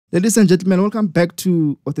Ladies and gentlemen, welcome back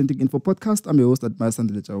to Authentic Info Podcast. I'm your host at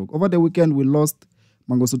Sandile Chawuk. Over the weekend, we lost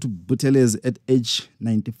Mangosuthu Buthelezi at age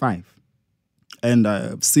 95. And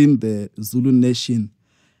I've seen the Zulu nation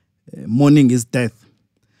mourning his death.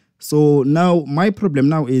 So now my problem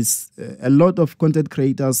now is a lot of content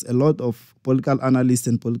creators, a lot of political analysts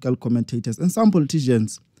and political commentators, and some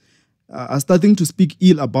politicians are starting to speak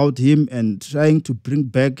ill about him and trying to bring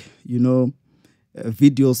back,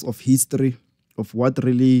 videos of history, of what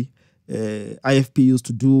really IFP used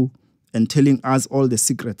to do and telling us all the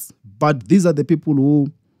secrets. But these are the people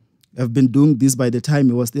who have been doing this by the time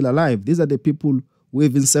he was still alive. These are the people who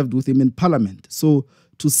even served with him in parliament. So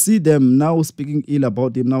to see them now speaking ill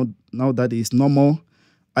about him, now that he's no more,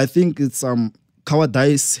 I think it's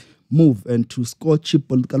cowardice move and to score cheap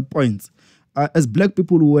political points. As black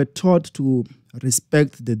people, we were taught to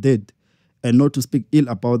respect the dead and not to speak ill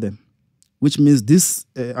about them, which means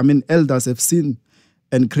elders have seen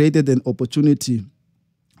and created an opportunity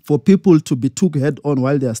for people to be took head on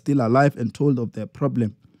while they are still alive and told of their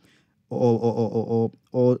problem, or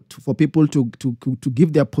for people to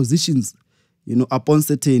give their positions, upon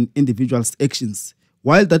certain individuals' actions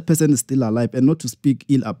while that person is still alive, and not to speak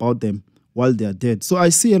ill about them while they are dead. So I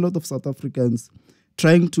see a lot of South Africans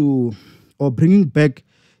trying to, or bringing back,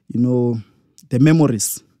 the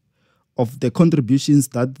memories of the contributions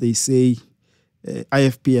that they say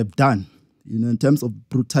IFP have done, in terms of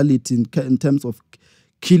brutality, in terms of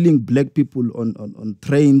killing black people on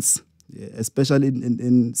trains, especially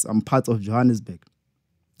in some parts of Johannesburg,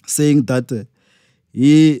 saying that the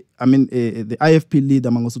IFP leader,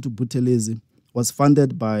 Mangosuthu Buthelezi, was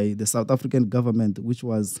funded by the South African government, which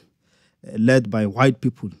was led by white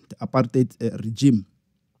people, the apartheid regime,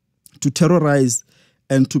 to terrorize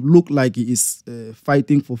and to look like he is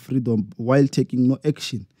fighting for freedom while taking no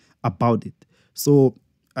action about it. So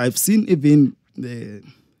I've seen even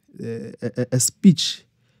a speech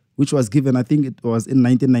which was given, I think it was in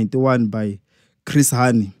 1991, by Chris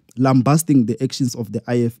Hani, lambasting the actions of the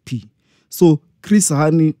IFP. So Chris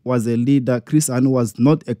Hani was a leader. Chris Hani was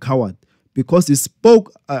not a coward because he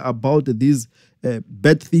spoke about these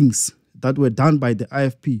bad things that were done by the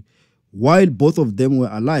IFP while both of them were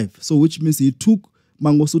alive. So which means he took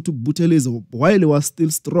Mangosuthu Buthelezi while he was still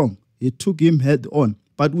strong. He took him head on.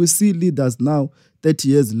 But we see leaders now, 30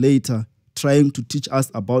 years later, trying to teach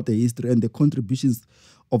us about the history and the contributions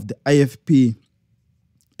of the IFP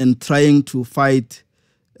and trying to fight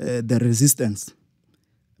the resistance,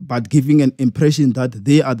 but giving an impression that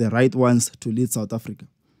they are the right ones to lead South Africa.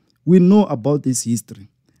 We know about this history,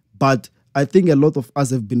 but I think a lot of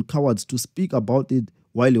us have been cowards to speak about it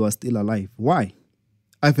while he was still alive. Why?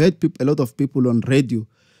 I've heard a lot of people on radio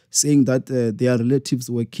saying that their relatives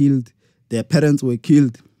were killed, their parents were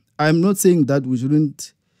killed. I'm not saying that we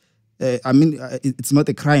shouldn't, it's not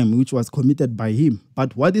a crime which was committed by him.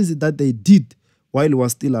 But what is it that they did while he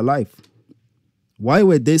was still alive? Why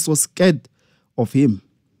were they so scared of him?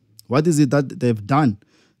 What is it that they've done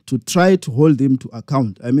to try to hold him to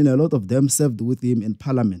account? A lot of them served with him in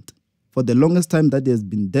parliament. For the longest time that he has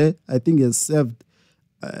been there, I think he has served,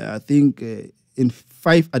 in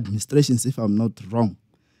 5 administrations, if I'm not wrong.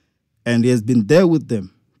 And he has been there with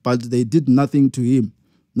them, but they did nothing to him.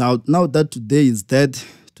 Now that today is dead,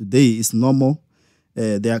 today is normal,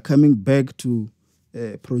 they are coming back to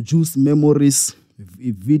produce memories,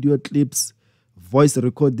 video clips, voice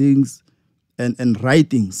recordings, and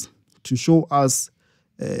writings to show us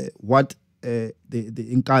what the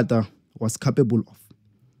Inkatha was capable of.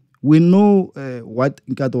 We know what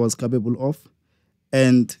Inkatha was capable of,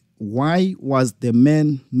 and why was the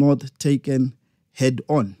man not taken head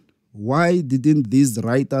on? Why didn't these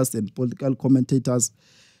writers and political commentators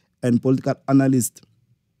and political analysts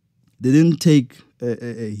didn't take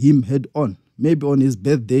him head on? Maybe on his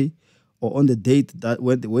birthday or on the date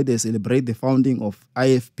where they celebrate the founding of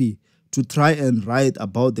IFP, to try and write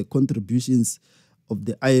about the contributions of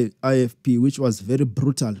the IFP, which was very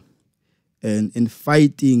brutal and in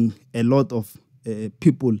fighting a lot of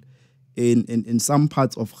people in some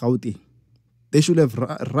parts of Gauteng. They should have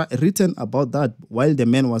written about that while the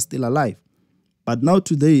man was still alive. But now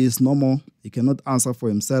today is normal. He cannot answer for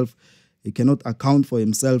himself. He cannot account for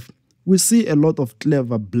himself. We see a lot of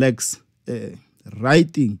clever blacks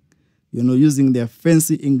writing, using their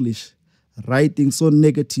fancy English, writing so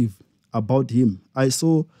negative about him. I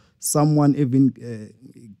saw someone even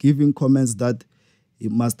giving comments that he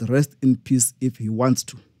must rest in peace if he wants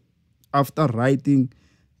to, after writing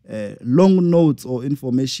long notes or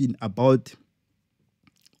information about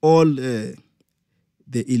all the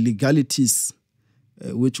illegalities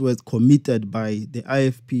which were committed by the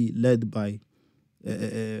IFP led by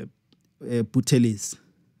Buthelezi.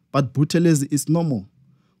 But Buthelezi is normal.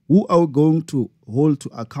 Who are we going to hold to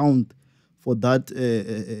account for that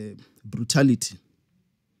brutality?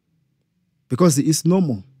 Because he is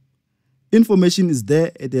normal. Information is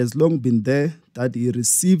there. It has long been there that he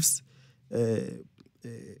receives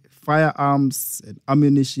firearms and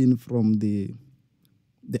ammunition from the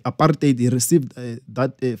apartheid. He received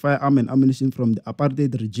that firearm and ammunition from the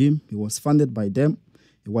apartheid regime. He was funded by them.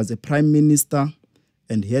 He was a prime minister,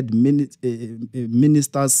 and he had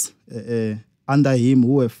ministers under him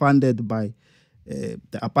who were funded by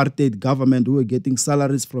the apartheid government, who were getting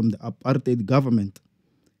salaries from the apartheid government.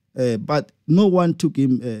 But no one took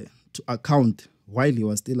him to account while he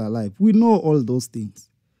was still alive. We know all those things.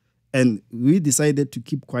 And we decided to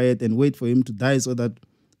keep quiet and wait for him to die so that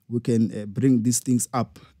we can bring these things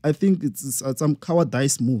up. I think it's some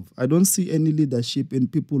cowardice move. I don't see any leadership in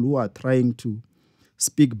people who are trying to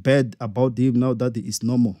speak bad about him now that he is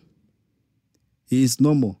normal. He is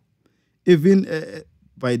normal. Even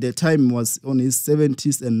by the time he was on his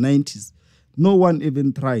 70s and 90s, no one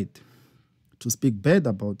even tried to speak bad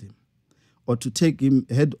about him or to take him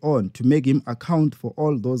head on, to make him account for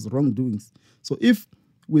all those wrongdoings. So if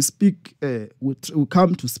we speak, we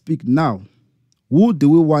come to speak now, who do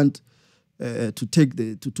we want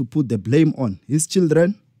to put the blame on? His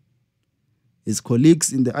children, his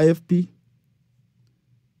colleagues in the IFP?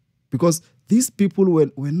 Because these people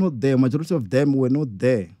were not there. Majority of them were not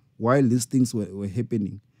there while these things were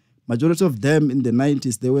happening. Majority of them in the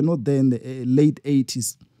 90s, they were not there in the late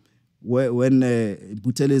 80s when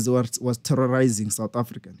Buthelezi was terrorizing South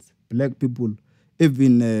Africans, black people,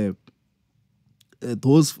 even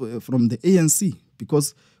those from the ANC,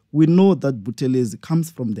 because we know that Buthelezi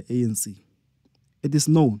comes from the ANC. It is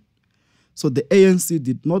known. So the ANC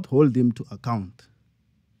did not hold him to account.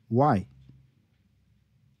 Why?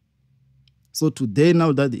 So today,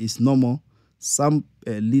 now that it is normal, some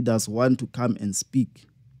leaders want to come and speak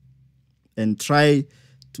and try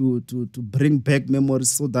to bring back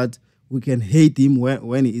memories so that we can hate him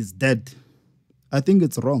when he is dead. I think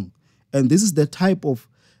it's wrong. And this is the type of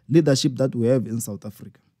leadership that we have in South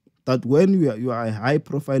Africa. That when you are a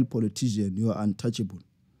high-profile politician, you are untouchable.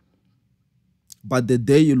 But the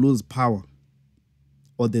day you lose power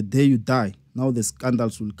or the day you die, now the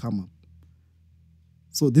scandals will come up.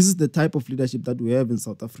 So this is the type of leadership that we have in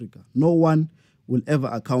South Africa. No one will ever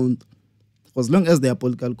account, for as long as they are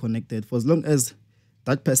politically connected, for as long as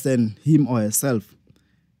that person, him or herself,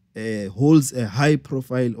 holds a high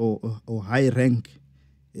profile or high rank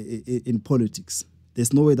in politics.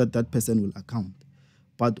 There's no way that that person will account.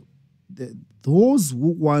 But those who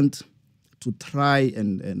want to try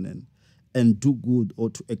and do good or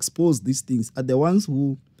to expose these things are the ones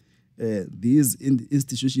who, these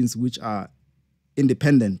institutions which are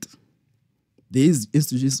independent, these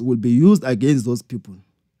institutions will be used against those people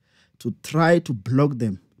to try to block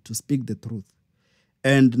them to speak the truth.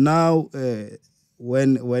 And now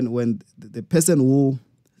when the person who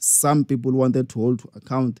some people wanted to hold to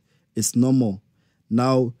account is no more,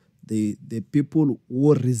 now the people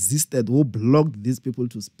who resisted, who blocked these people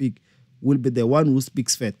to speak, will be the one who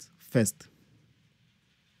speaks first.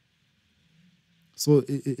 So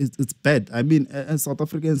it's bad. I mean, as South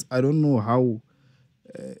Africans, I don't know how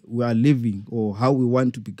we are living or how we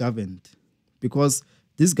want to be governed, because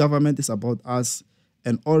this government is about us,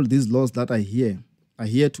 and all these laws that are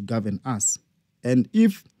here to govern us. And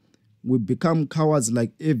if we become cowards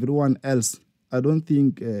like everyone else, I don't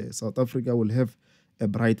think South Africa will have a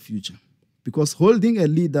bright future. Because holding a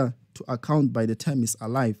leader to account by the time he's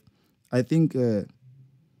alive, I think it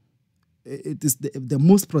is the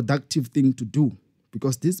most productive thing to do,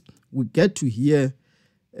 because this we get to hear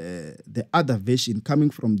the other version coming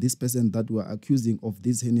from this person that we are accusing of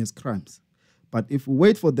these heinous crimes. But if we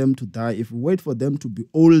wait for them to die, if we wait for them to be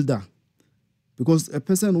older, because a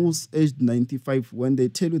person who's aged 95, when they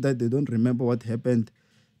tell you that they don't remember what happened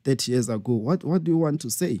 30 years ago, what do you want to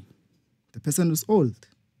say? The person is old.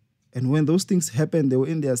 And when those things happened, they were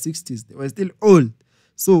in their 60s. They were still old.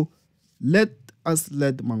 So let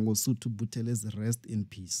Mangosuthu Buthelezi rest in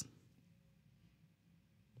peace.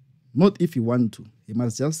 Not if you want to. He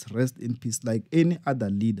must just rest in peace like any other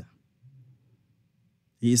leader.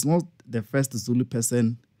 He is not the first Zulu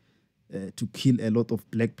person to kill a lot of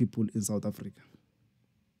black people in South Africa.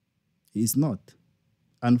 He is not.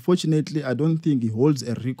 Unfortunately, I don't think he holds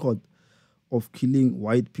a record of killing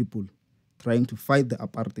white people trying to fight the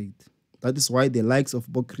apartheid. That is why the likes of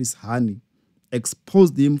Chris Hani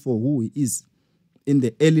exposed him for who he is in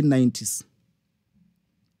the early 90s,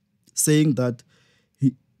 saying that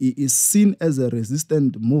he is seen as a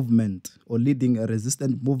resistant movement or leading a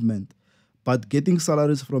resistant movement, but getting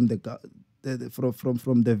salaries from the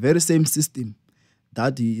from the very same system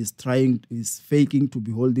that he is faking to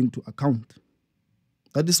be holding to account.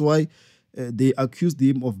 That is why they accused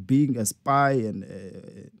him of being a spy and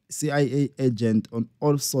a CIA agent on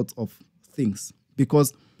all sorts of things,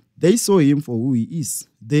 because they saw him for who he is.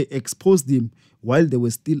 They exposed him while they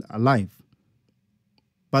were still alive.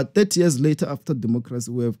 But 30 years later, after democracy,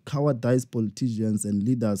 we have cowardized politicians and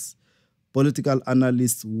leaders, political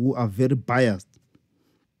analysts who are very biased,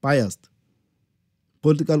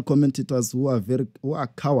 political commentators who are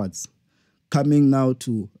cowards, coming now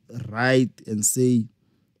to write and say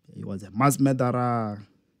he was a mass murderer,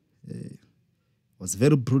 was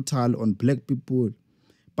very brutal on black people,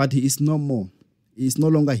 but he is no more. He is no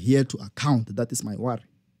longer here to account. That is my worry.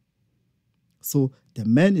 So the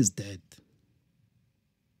man is dead.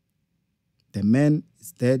 The man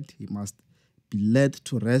is dead. He must be led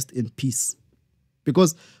to rest in peace.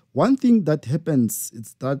 Because one thing that happens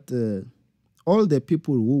is that all the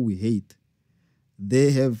people who we hate,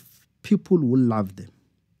 they have people who love them.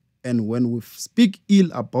 And when we speak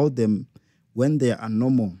ill about them, when they are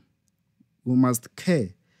normal, we must care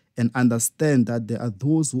and understand that there are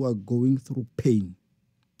those who are going through pain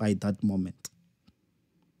by that moment.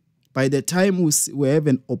 By the time we have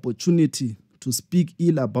an opportunity to speak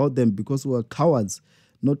ill about them because we are cowards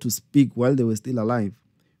not to speak while they were still alive,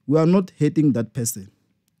 we are not hating that person.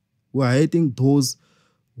 We are hating those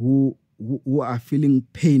who are feeling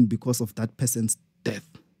pain because of that person's death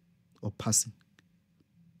or passing.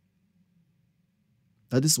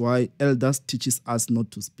 That is why elders teaches us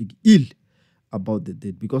not to speak ill about the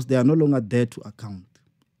dead, because they are no longer there to account.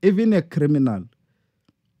 Even a criminal,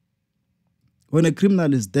 when a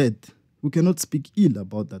criminal is dead, we cannot speak ill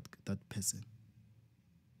about that person.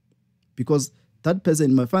 Because that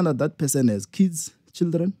person, you might find out that person has kids,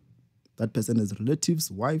 children, that person has relatives,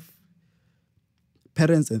 wife,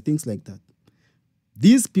 parents, and things like that.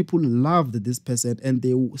 These people loved this person and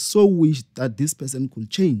they so wished that this person could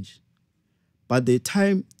change. By the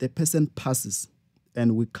time the person passes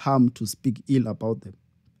and we come to speak ill about them,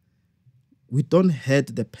 we don't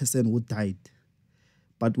hate the person who died,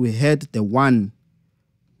 but we hate the ones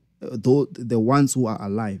who are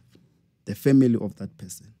alive, the family of that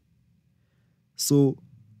person. So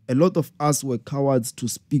a lot of us were cowards to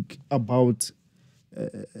speak about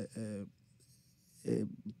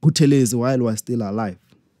Buthelezi while he was still alive,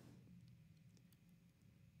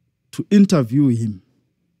 to interview him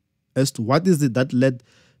as to what is it that led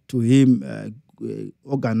to him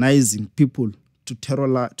organizing people to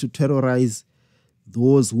terrorize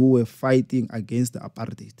those who were fighting against the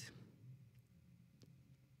apartheid.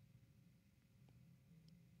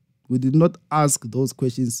 We did not ask those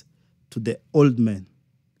questions to the old man.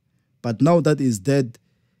 But now that he's dead,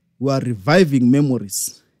 we are reviving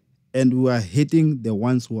memories and we are hating the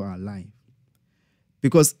ones who are alive.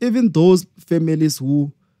 Because even those families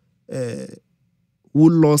who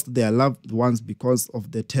lost their loved ones because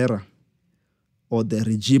of the terror or the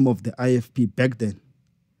regime of the IFP back then,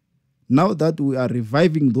 now that we are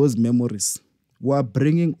reviving those memories, we are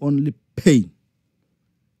bringing only pain.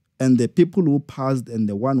 And the people who passed and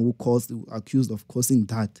the one who accused of causing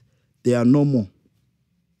that, they are no more.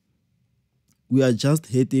 We are just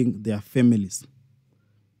hating their families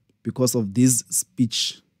because of these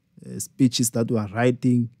speeches that we are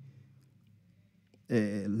writing,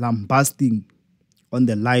 lambasting on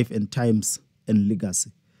the life and times and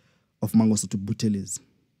legacy of Mangosuthu Buthelezi.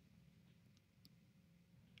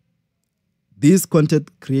 These content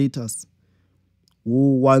creators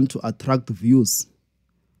who want to attract views,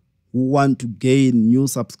 who want to gain new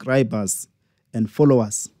subscribers and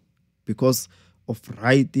followers because of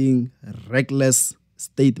writing reckless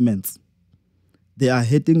statements, they are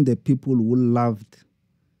hating the people who loved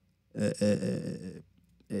the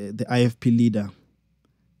IFP leader,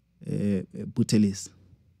 Buthelezi.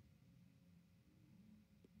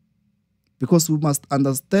 Because we must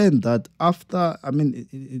understand that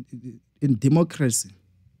in democracy,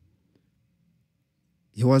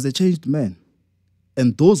 he was a changed man.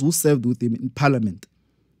 And those who served with him in parliament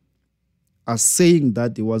are saying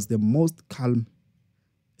that he was the most calm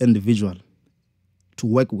individual to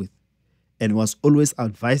work with and was always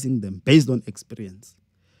advising them based on experience,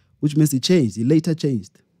 which means he changed. He later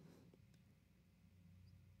changed.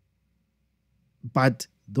 But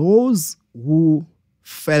those who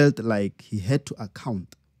felt like he had to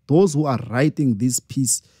account, those who are writing this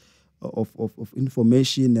piece of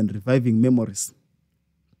information and reviving memories,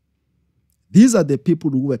 these are the people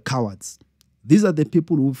who were cowards. These are the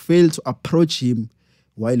people who failed to approach him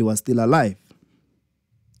while he was still alive,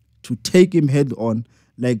 to take him head on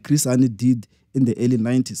like Chris Hani did in the early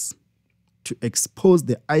 90s, to expose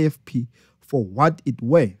the IFP for what it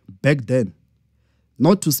were back then.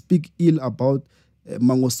 Not to speak ill about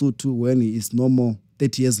Mangosuthu when he is no more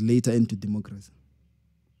 30 years later into democracy.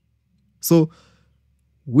 So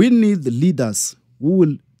we need the leaders who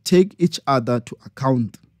will take each other to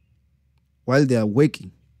account while they are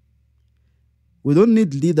working. We don't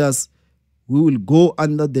need leaders who will go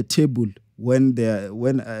under the table when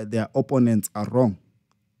their opponents are wrong,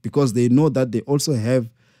 because they know that they also have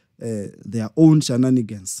their own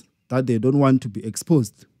shenanigans that they don't want to be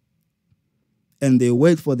exposed. And they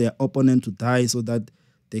wait for their opponent to die so that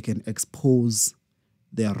they can expose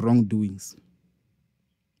their wrongdoings.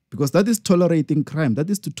 Because that is tolerating crime. That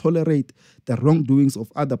is to tolerate the wrongdoings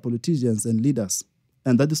of other politicians and leaders.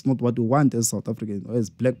 And that is not what we want as South Africans or as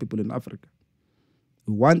black people in Africa.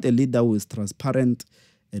 We want a leader who is transparent,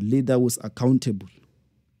 a leader who is accountable,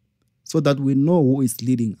 so that we know who is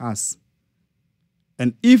leading us.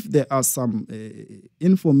 And if there are some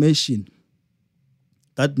information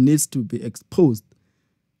that needs to be exposed,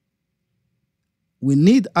 we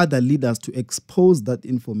need other leaders to expose that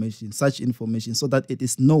information, such information, so that it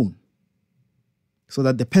is known, so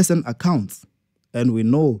that the person accounts and we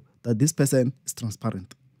know that this person is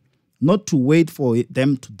transparent. Not to wait for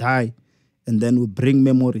them to die and then we bring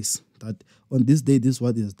memories that on this day, this is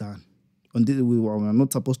what is done. On this, we are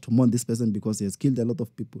not supposed to mourn this person because he has killed a lot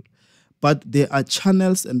of people. But there are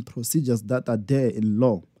channels and procedures that are there in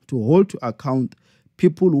law to hold to account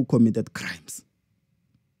people who committed crimes.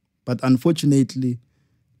 But unfortunately,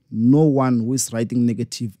 no one who is writing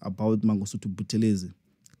negative about Mangosuthu Buthelezi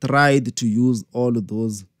tried to use all of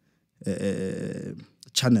those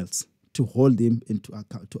channels to hold him into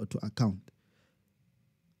account.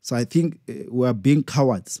 So I think we are being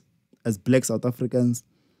cowards as black South Africans,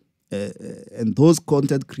 and those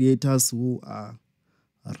content creators who are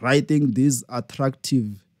writing these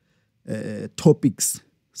attractive topics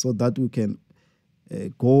so that we can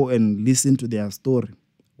go and listen to their story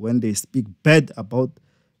when they speak bad about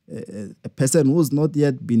a person who's not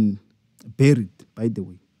yet been buried, by the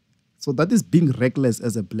way. So that is being reckless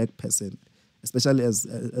as a black person, especially as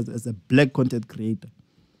a black content creator.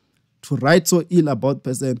 To write so ill about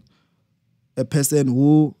a person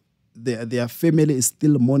who their family is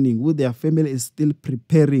still mourning, who their family is still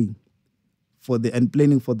preparing for and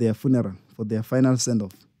planning for their funeral, for their final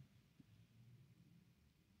send-off.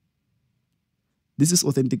 This is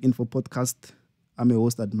Authentic Info Podcast. I'm a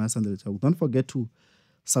host, Admire Sandel. Don't forget to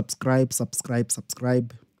subscribe,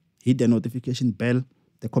 hit the notification bell.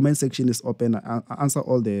 The comment section is open. I answer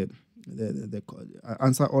all the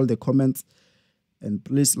comments. And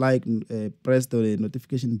please press the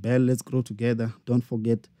notification bell. Let's grow together. Don't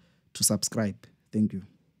forget to subscribe. Thank you.